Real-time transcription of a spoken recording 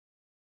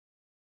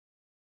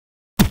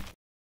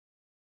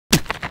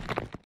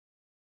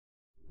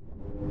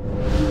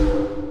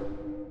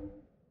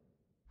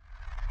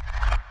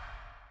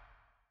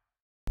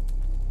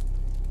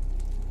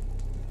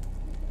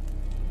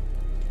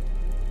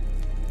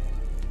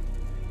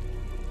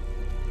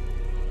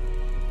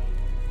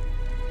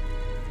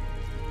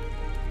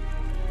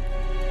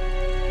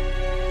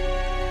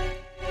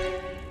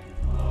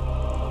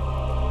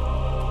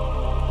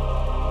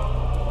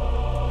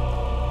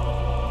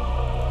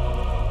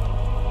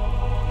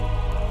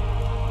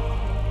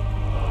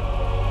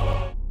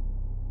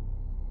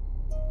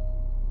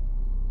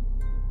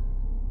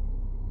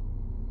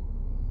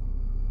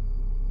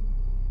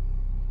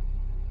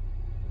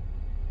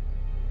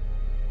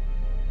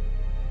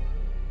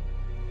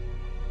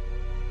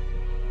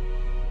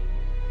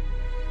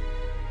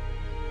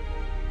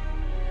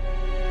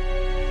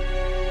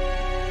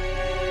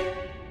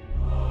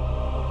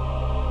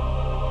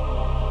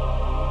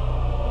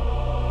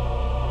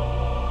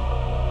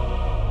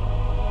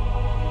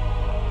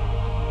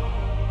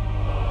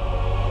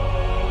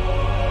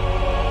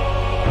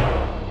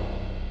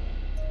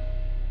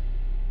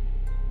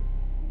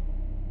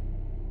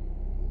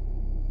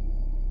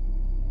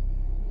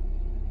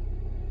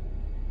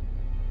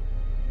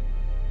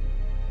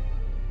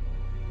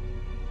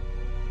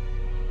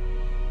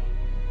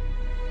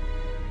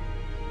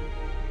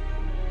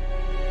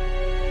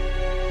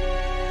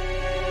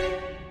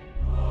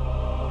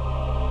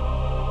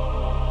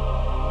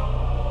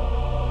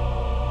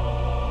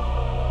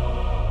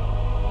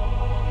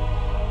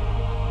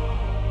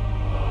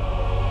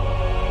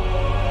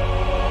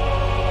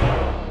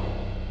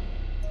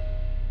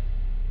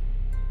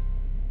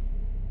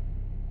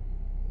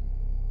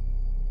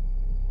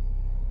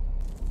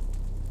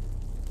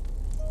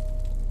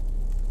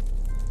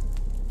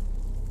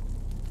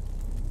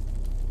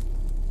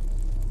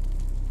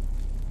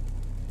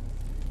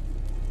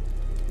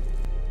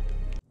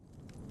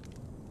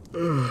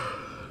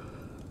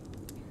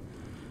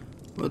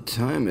What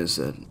time is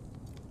it?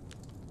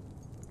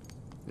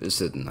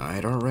 Is it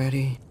night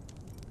already?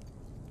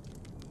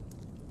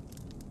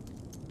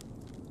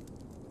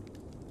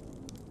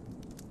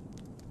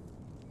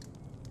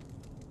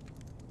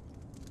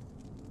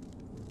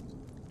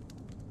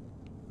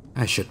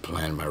 I should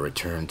plan my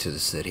return to the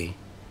city.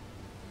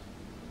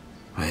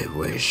 I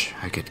wish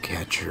I could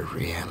capture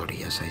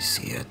reality as I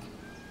see it.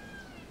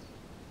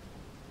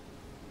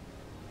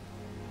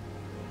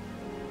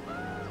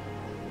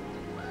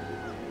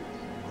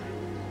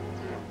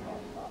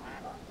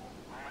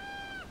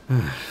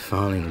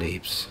 Falling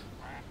leaves.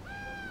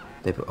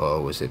 They've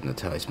always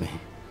hypnotized me.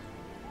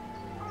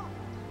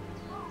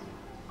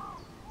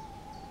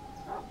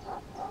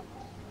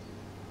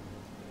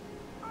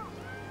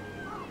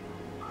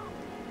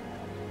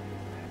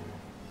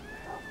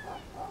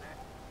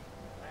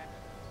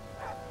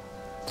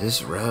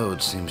 This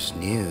road seems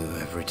new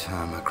every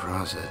time I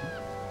cross it.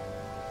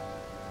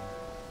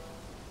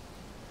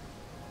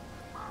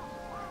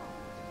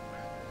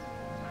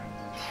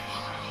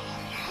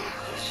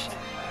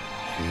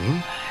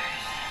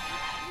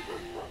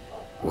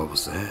 What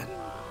was that?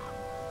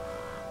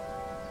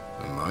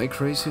 Am I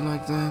crazy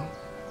like that?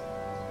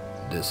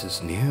 This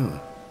is new.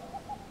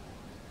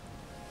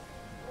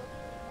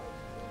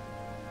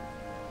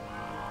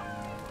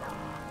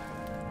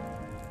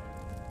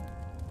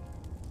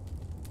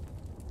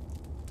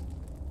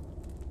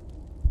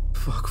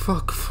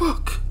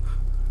 Fuck.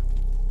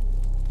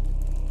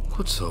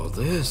 What's all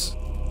this?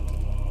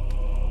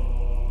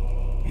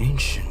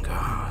 Ancient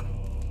God.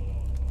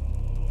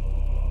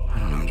 I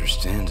don't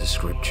understand the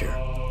scripture.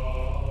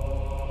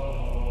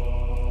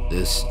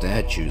 This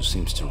statue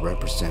seems to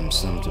represent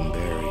something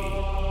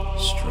very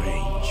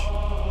strange.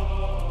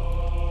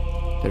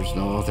 There's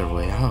no other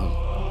way out.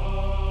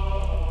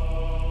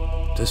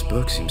 This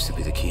book seems to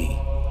be the key.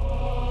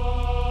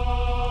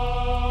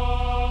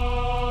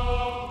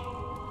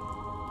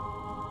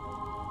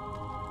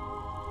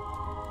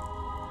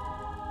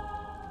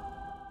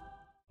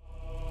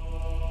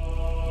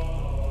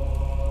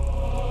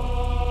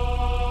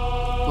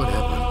 What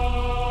happened?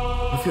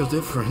 I feel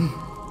different.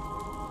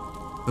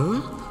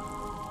 Huh?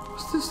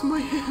 What's this in my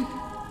hand?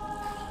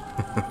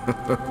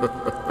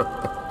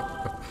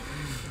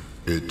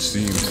 It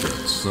seems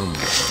that someone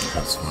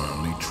has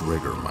finally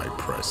triggered my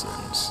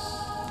presence.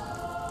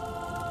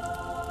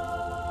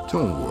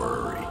 Don't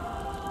worry,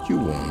 you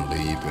won't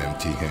leave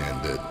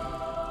empty-handed.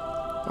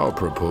 I'll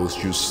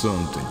propose you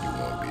something you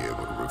won't be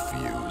able to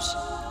refuse.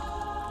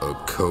 A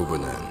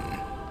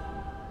covenant.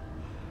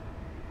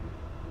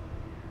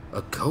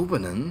 A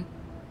covenant?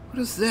 What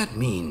does that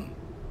mean?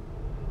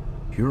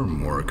 You're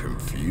more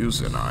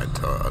confused than I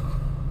thought.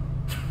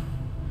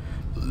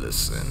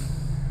 Listen,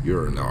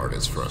 you're an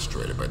artist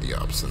frustrated by the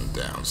ups and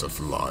downs of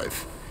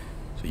life,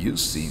 so you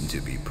seem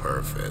to be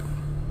perfect.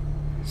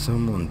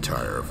 Someone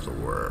tired of the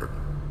work.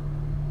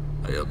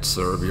 I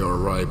observe your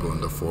arrival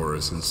in the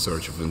forest in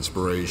search of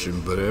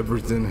inspiration, but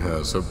everything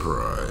has a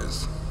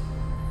price.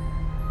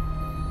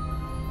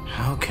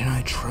 How can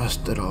I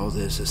trust that all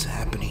this is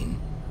happening?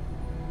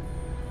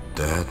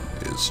 That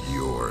is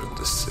your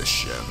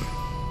decision.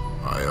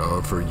 I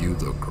offer you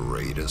the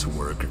greatest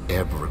work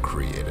ever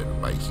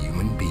created by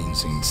human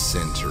beings in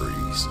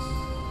centuries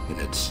in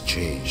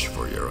exchange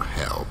for your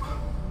help.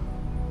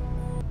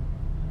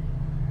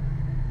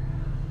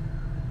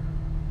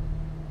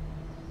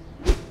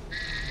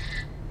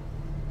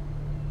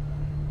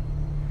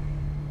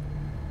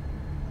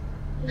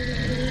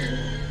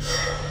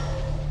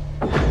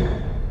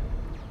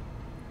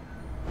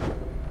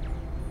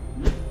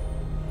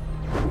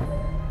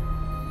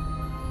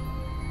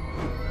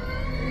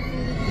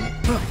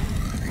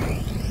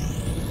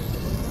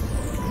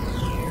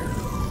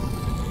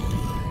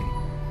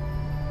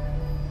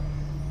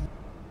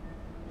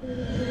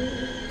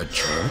 A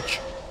church?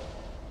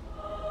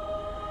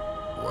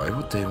 Why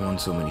would they want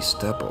so many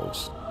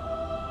steples?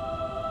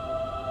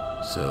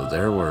 So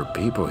there were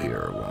people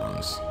here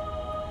once.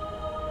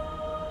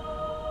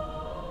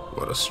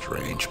 What a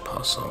strange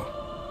puzzle.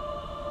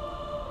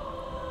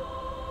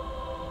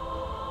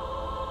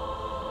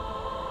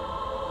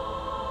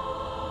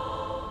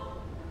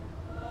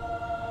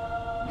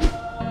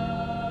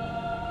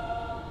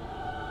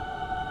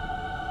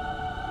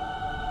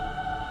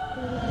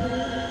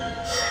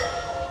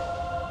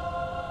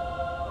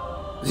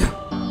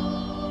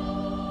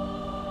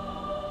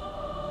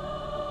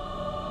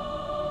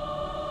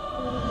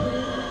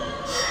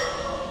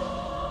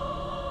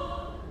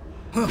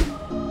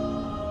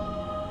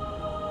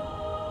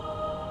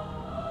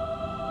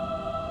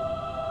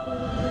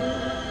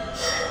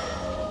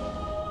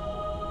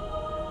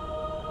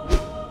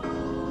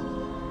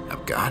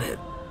 I've got it.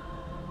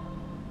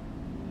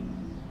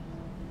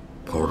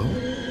 Portal?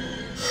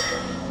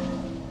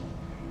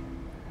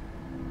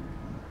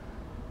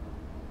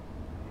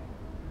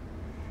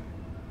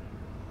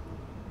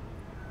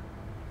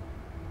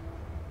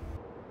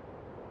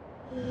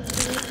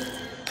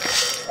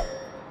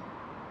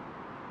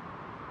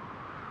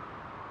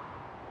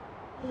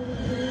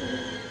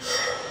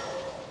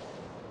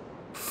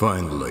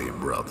 Finally,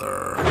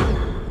 brother.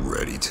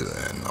 Ready to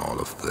end all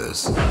of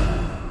this?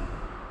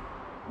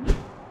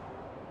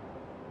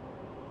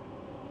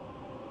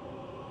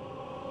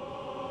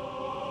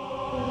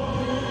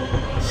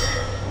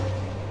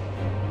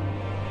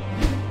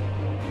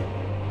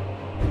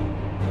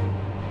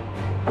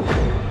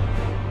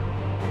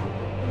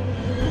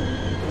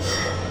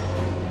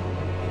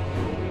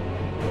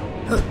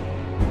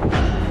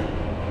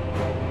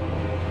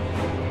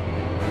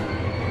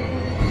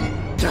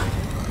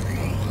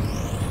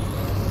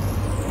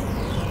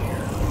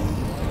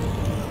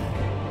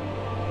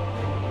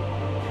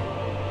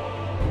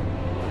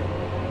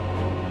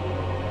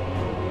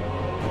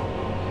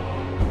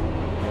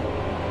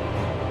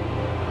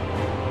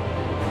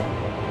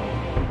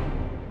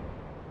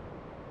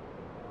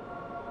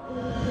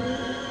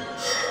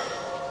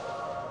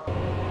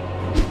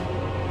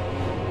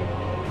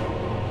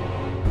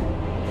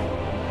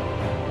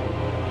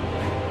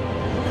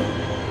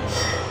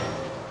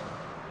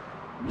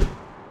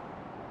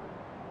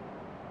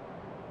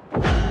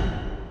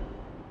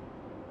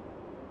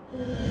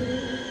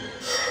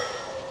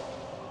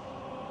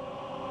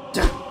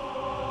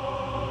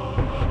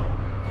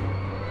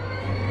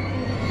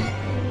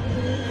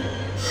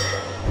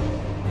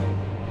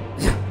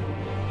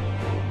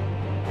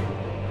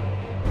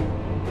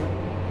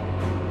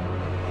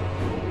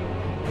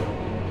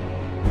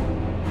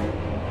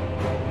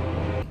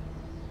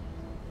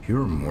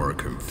 You're more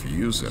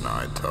confused than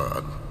I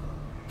thought.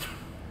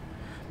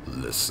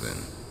 Listen,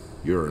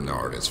 you're an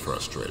artist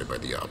frustrated by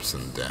the ups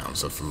and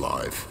downs of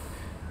life,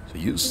 so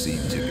you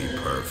seem to be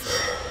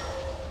perfect.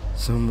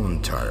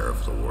 Someone tired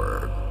of the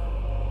word.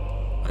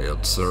 I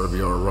observe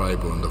your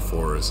arrival in the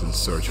forest in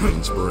search of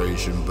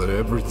inspiration, but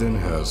everything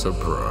has a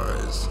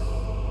price.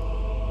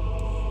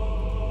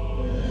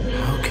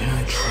 How can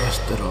I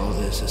trust that all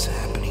this is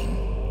happening?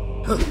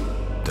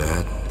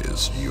 That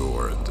is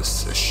your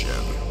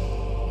decision.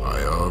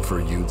 I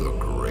offer you the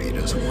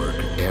greatest work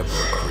ever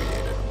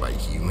created by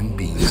human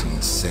beings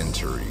in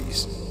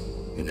centuries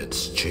in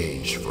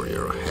exchange for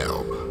your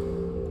help.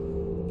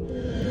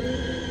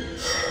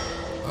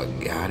 A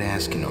god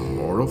asking a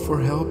mortal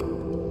for help?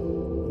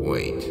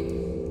 Wait,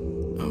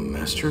 a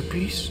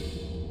masterpiece?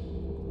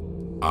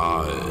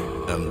 I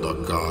am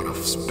the god of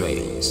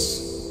space,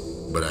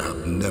 but I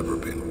have never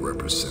been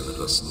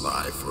represented as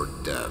life or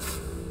death,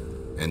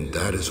 and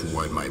that is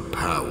why my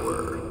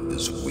power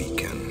is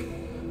weakened.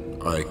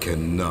 I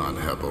cannot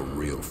have a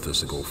real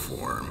physical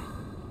form.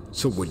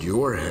 So with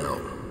your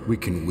help, we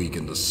can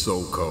weaken the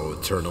so-called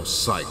eternal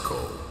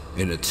cycle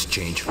in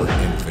exchange for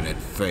infinite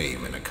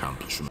fame and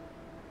accomplishment.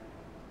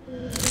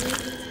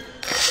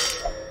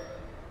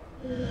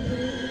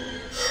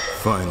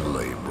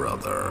 Finally,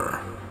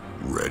 brother.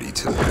 Ready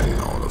to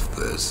end all of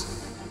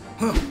this?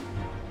 Huh.